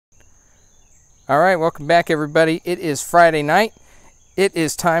All right, welcome back, everybody. It is Friday night. It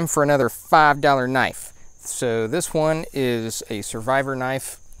is time for another $5 knife. So this one is a Survivor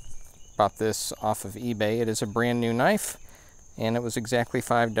knife. Bought this off of eBay. It is a brand new knife, and it was exactly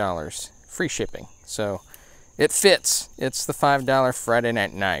 $5. Free shipping. So it fits. It's the $5 Friday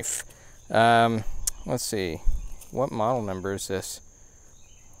night knife. Let's see. What model number is this?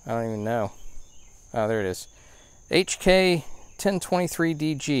 I don't even know. Oh, there it is. HK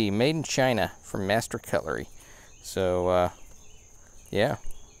 1023DG, made in China from Master Cutlery. So, yeah,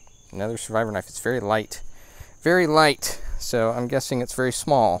 another Survivor knife. It's very light. Very light. So I'm guessing it's very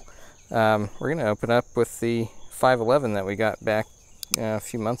small. We're going to open up with the 511 that we got back a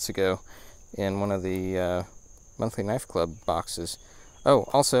few months ago in one of the Monthly Knife Club boxes. Oh,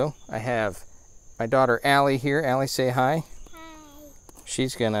 also, I have my daughter Allie here. Allie, say hi. Hi.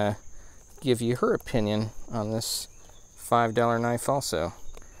 She's going to give you her opinion on this $5 knife also.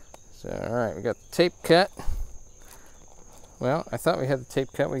 So, alright, we got the tape cut. Well, I thought we had the tape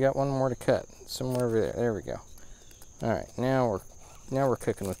cut. We got one more to cut. Somewhere over there. There we go. Alright, now we're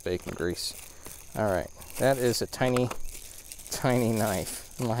cooking with bacon grease. Alright, that is a tiny, tiny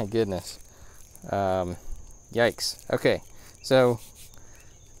knife. My goodness. Yikes. Okay, so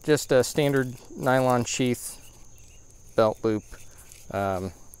just a standard nylon sheath, belt loop.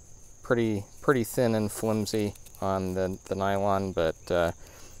 Pretty thin and flimsy on the nylon, but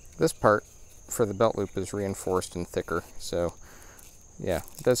this part for the belt loop is reinforced and thicker. So yeah,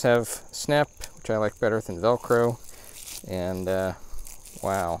 it does have snap, which I like better than Velcro. And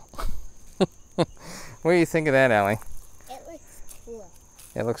wow. What do you think of that, Allie? It looks cool.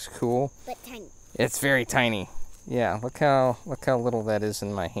 It looks cool, But tiny. it's very tiny. Yeah, look how little that is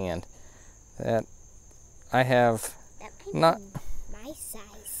in my hand. That I have That might not be my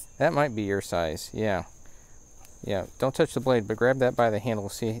size. That might be your size. Yeah, don't touch the blade, but grab that by the handle.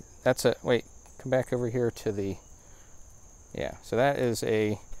 See, that's a, wait, come back over here to the, yeah, so that is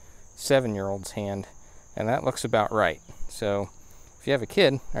a 7-year-old's hand, and that looks about right. So if you have a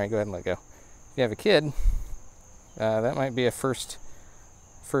kid, all right, go ahead and let go. If you have a kid, that might be a first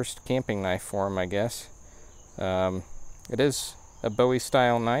camping knife for him, I guess. It is a Bowie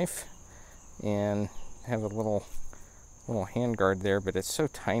style knife, and have a little hand guard there, but it's so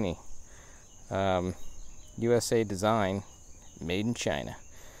tiny. USA design, made in China.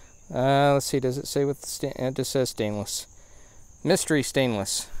 Let's see, does it say what the it just says stainless. Mystery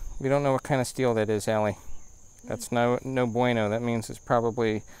stainless. We don't know what kind of steel that is, Allie. That's no bueno. That means it's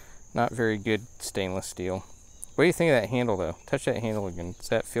probably not very good stainless steel. What do you think of that handle, though? Touch that handle again. Does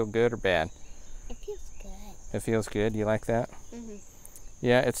that feel good or bad? It feels good. It feels good. You like that? Mm-hmm.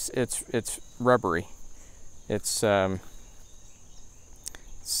 Yeah, it's rubbery. It's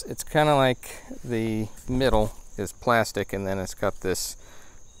kind of like the middle is plastic, and then it's got this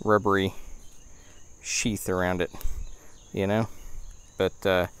rubbery sheath around it, you know.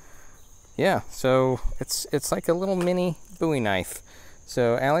 But yeah, so it's like a little mini Bowie knife.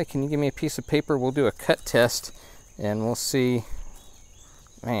 So Allie, can you give me a piece of paper? We'll do a cut test, and we'll see.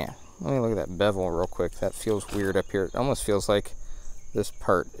 Man, let me look at that bevel real quick. That feels weird up here. It almost feels like this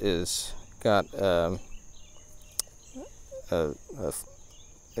part is got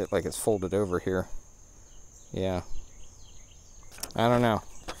like it's folded over here. Yeah, I don't know.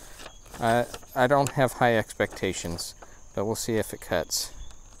 I don't have high expectations, but we'll see if it cuts.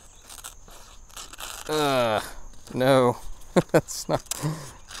 No. That's not.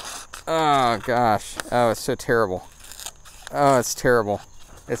 Oh gosh. Oh, it's so terrible. Oh, it's terrible.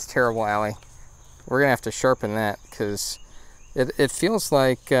 It's terrible, Allie. We're gonna have to sharpen that, because it feels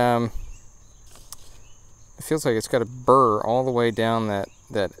like it's got a burr all the way down that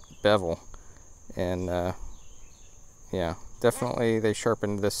bevel, and yeah, definitely they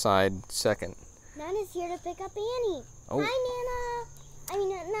sharpened this side second. Nana's here to pick up Annie. Oh. Hi, Nana. I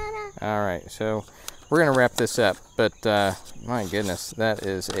mean, Nana. All right, so we're gonna wrap this up, but my goodness, that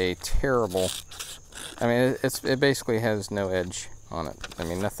is a terrible. I mean, it basically has no edge on it. I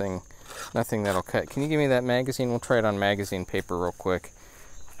mean, nothing that'll cut. Can you give me that magazine? We'll try it on magazine paper real quick.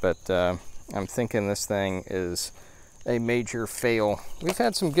 But I'm thinking this thing is a major fail. We've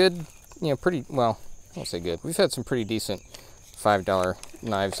had some good, pretty, well, I won't say good. We've had some pretty decent $5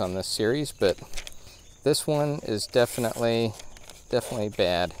 knives on this series, but this one is definitely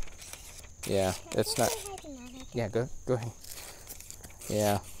bad. Yeah, it's not. Yeah, go ahead.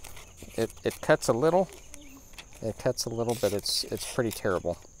 Yeah, it cuts a little. It cuts a little, but it's pretty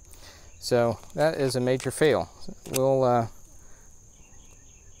terrible. So that is a major fail. We'll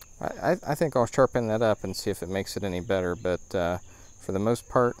I think I'll sharpen that up and see if it makes it any better, but for the most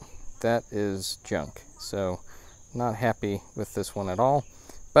part, that is junk. So not happy with this one at all.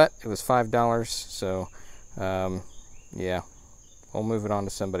 but it was $5, so yeah, we'll move it on to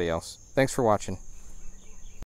somebody else. Thanks for watching.